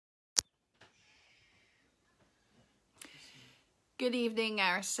Good evening,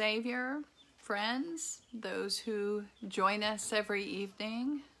 our Savior, friends, those who join us every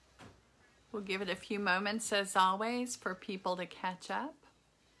evening. We'll give it a few moments, as always, for people to catch up,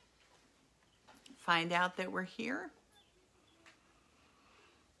 find out that we're here.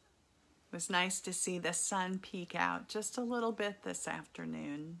 It was nice to see the sun peek out just a little bit this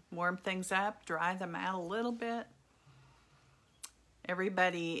afternoon. Warm things up, dry them out a little bit.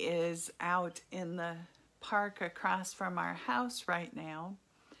 Everybody is out in the park across from our house right now.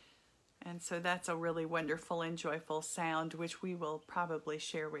 And so that's a really wonderful and joyful sound, which we will probably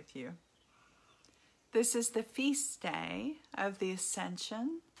share with you. This is the feast day of the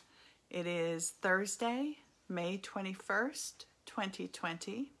Ascension. It is Thursday, May 21st,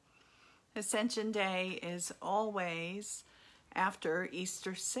 2020. Ascension Day is always after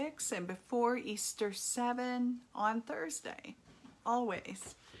Easter 6 and before Easter 7 on Thursday,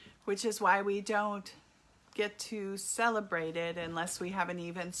 always, which is why we don't get to celebrate it unless we have an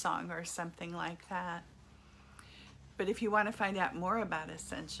evensong or something like that. But if you want to find out more about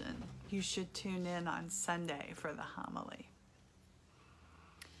Ascension, you should tune in on Sunday for the homily.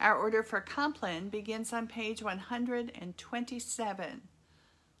 Our order for Compline begins on page 127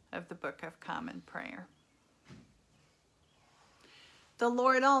 of the Book of Common Prayer. The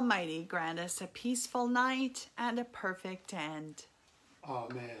Lord Almighty grant us a peaceful night and a perfect end.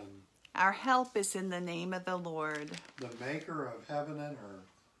 Amen. Our help is in the name of the Lord, the maker of heaven and earth.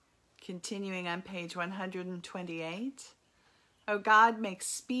 Continuing on page 128. O God, make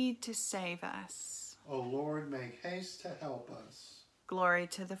speed to save us. O Lord, make haste to help us. Glory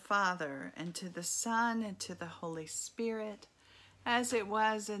to the Father, and to the Son, and to the Holy Spirit, as it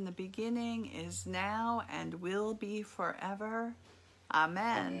was in the beginning, is now, and will be forever.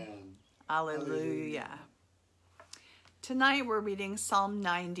 Amen. Amen. Alleluia. Tonight we're reading Psalm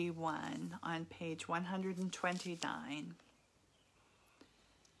 91 on page 129.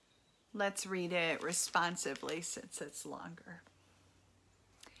 Let's read it responsively since it's longer.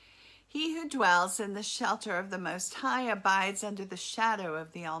 He who dwells in the shelter of the Most High abides under the shadow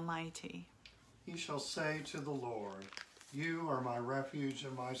of the Almighty. He shall say to the Lord, You are my refuge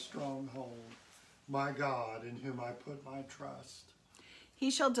and my stronghold, my God in whom I put my trust. He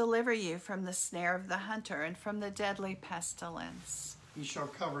shall deliver you from the snare of the hunter and from the deadly pestilence. He shall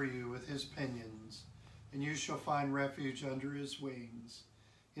cover you with his pinions, and you shall find refuge under his wings.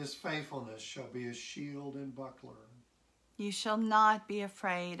 His faithfulness shall be a shield and buckler. You shall not be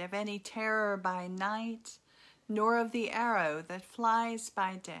afraid of any terror by night, nor of the arrow that flies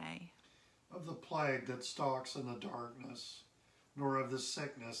by day, of the plague that stalks in the darkness, nor of the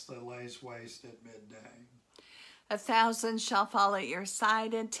sickness that lays waste at midday. 1,000 shall fall at your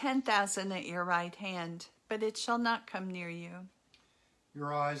side, and 10,000 at your right hand, but it shall not come near you.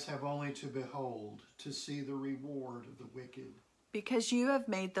 Your eyes have only to behold, to see the reward of the wicked. Because you have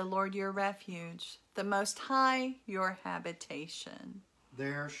made the Lord your refuge, the Most High your habitation.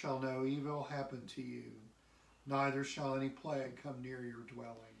 There shall no evil happen to you, neither shall any plague come near your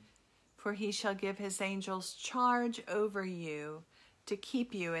dwelling. For he shall give his angels charge over you, to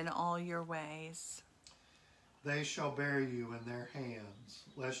keep you in all your ways. They shall bear you in their hands,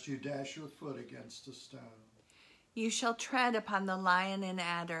 lest you dash your foot against a stone. You shall tread upon the lion and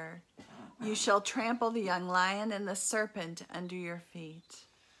adder. You shall trample the young lion and the serpent under your feet.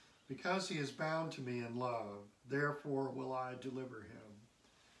 Because he is bound to me in love, therefore will I deliver him.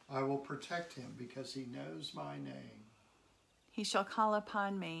 I will protect him because he knows my name. He shall call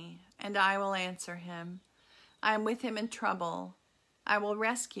upon me, and I will answer him. I am with him in trouble. I will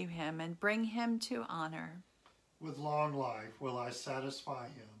rescue him and bring him to honor. With long life will I satisfy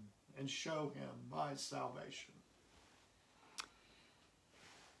him and show him my salvation.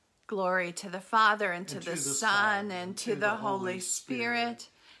 Glory to the Father, and to the Son, and to the Holy Spirit,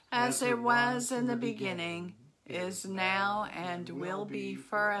 as it was in the beginning, is now, and will be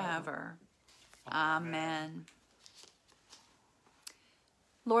forever. Amen.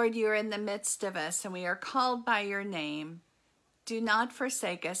 Lord, you are in the midst of us, and we are called by your name. Do not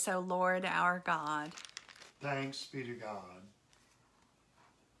forsake us, O Lord our God. Thanks be to God.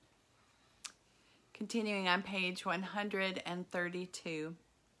 Continuing on page 132.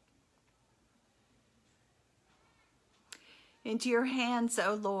 Into your hands,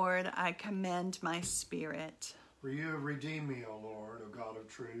 O Lord, I commend my spirit. For you have redeemed me, O Lord, O God of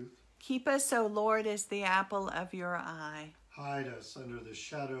truth. Keep us, O Lord, as the apple of your eye. Hide us under the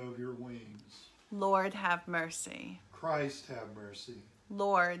shadow of your wings. Lord, have mercy. Christ, have mercy.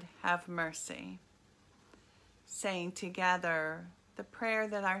 Lord, have mercy. Saying together the prayer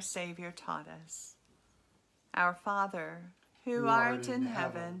that our Savior taught us. Our Father, who art in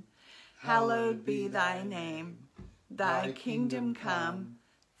heaven, hallowed be thy name. Thy kingdom come,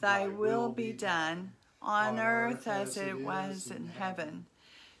 thy will be done, on earth as it was in heaven.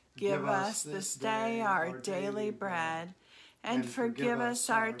 Give us this day our daily bread, and forgive us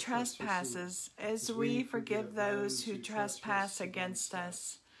our trespasses, as we forgive those who trespass against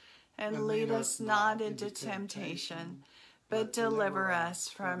us. And lead us not into temptation, but deliver us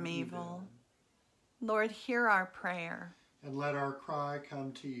from evil. Lord, hear our prayer. And let our cry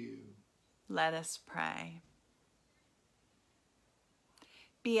come to you. Let us pray.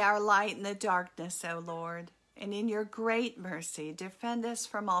 Be our light in the darkness, O Lord, and in your great mercy defend us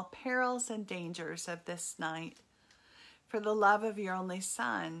from all perils and dangers of this night. For the love of your only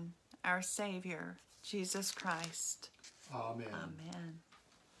Son, our Savior, Jesus Christ. Amen. Amen.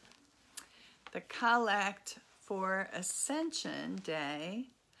 The collect for Ascension Day,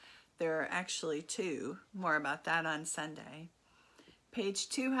 there are actually two, more about that on Sunday. Page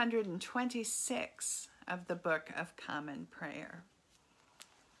 226 of the Book of Common Prayer.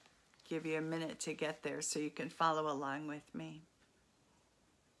 Give you a minute to get there so you can follow along with me.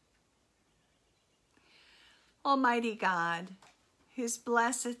 Almighty God, whose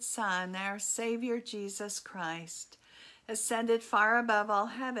blessed Son, our Savior Jesus Christ, ascended far above all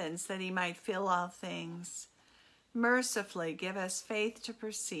heavens that he might fill all things, mercifully give us faith to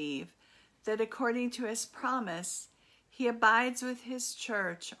perceive that according to his promise, he abides with his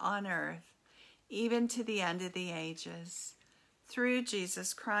church on earth, even to the end of the ages. Through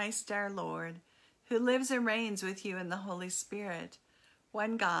Jesus Christ our Lord, who lives and reigns with you in the Holy Spirit,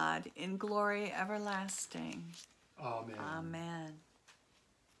 one God, in glory everlasting. Amen. Amen.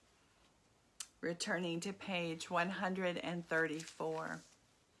 Returning to page 134.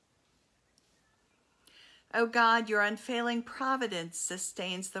 O God, your unfailing providence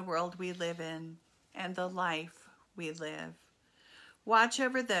sustains the world we live in and the life we live. Watch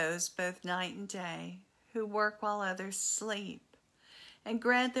over those, both night and day, who work while others sleep, and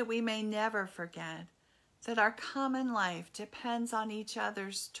grant that we may never forget that our common life depends on each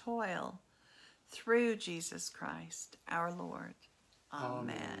other's toil, through Jesus Christ our Lord.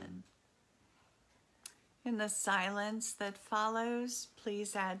 Amen. In the silence that follows,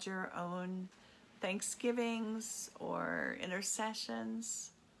 please add your own thanksgivings or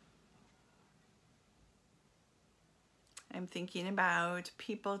intercessions. I'm thinking about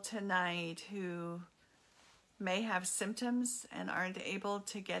people tonight who may have symptoms and aren't able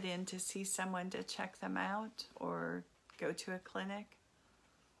to get in to see someone to check them out or go to a clinic.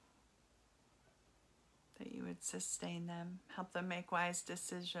 That you would sustain them, help them make wise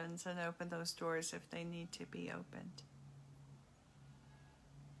decisions, and open those doors if they need to be opened.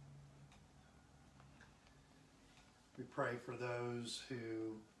 We pray for those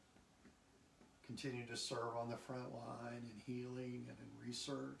who continue to serve on the front line in healing and in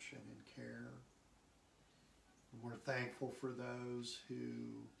research and in care. And we're thankful for those who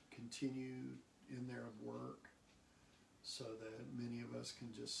continue in their work so that many of us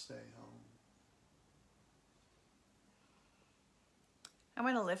can just stay home. I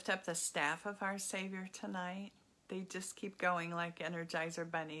want to lift up the staff of our Savior tonight. They just keep going like Energizer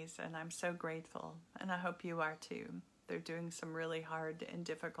bunnies, and I'm so grateful. And I hope you are too. They're doing some really hard and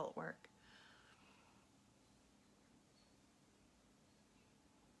difficult work.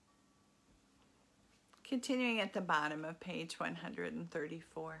 Continuing at the bottom of page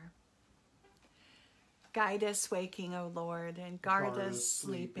 134. Guide us waking, O Lord, and guard us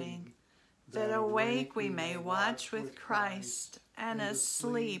sleeping, that awake we may watch with Christ, and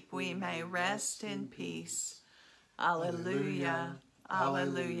asleep we may rest in peace. Alleluia,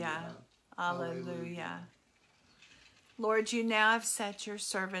 alleluia, alleluia. Lord, you now have set your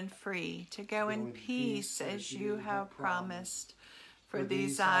servant free to go in peace as you have promised. For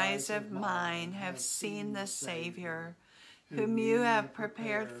these eyes of mine have seen the Savior, whom you have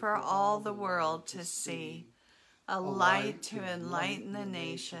prepared for all the world to see, a light to enlighten the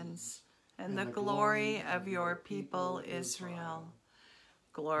nations, and the glory of your people Israel.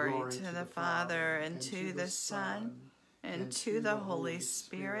 Glory to the Father, and to the Son, and to the Holy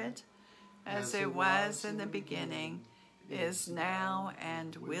Spirit, as it was in the beginning, is now,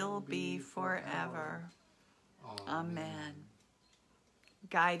 and will be forever. Amen.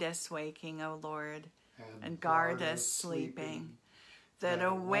 Guide us waking, O Lord, and guard us sleeping, that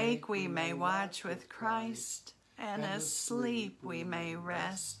awake we may watch with Christ, and asleep we may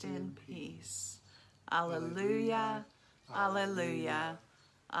rest in peace. Alleluia, alleluia,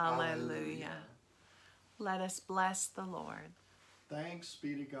 alleluia. Let us bless the Lord. Thanks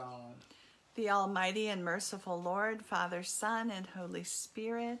be to God. The Almighty and merciful Lord, Father, Son, and Holy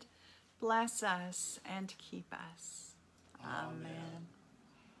Spirit, bless us and keep us. Amen.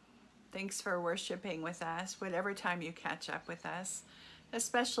 Thanks for worshiping with us, whatever time you catch up with us.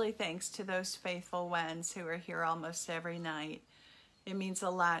 Especially thanks to those faithful ones who are here almost every night. It means a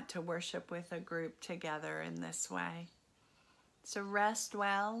lot to worship with a group together in this way. So rest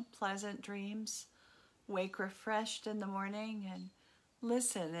well, pleasant dreams. Wake refreshed in the morning and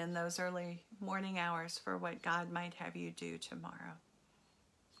listen in those early morning hours for what God might have you do tomorrow.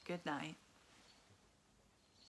 Good night.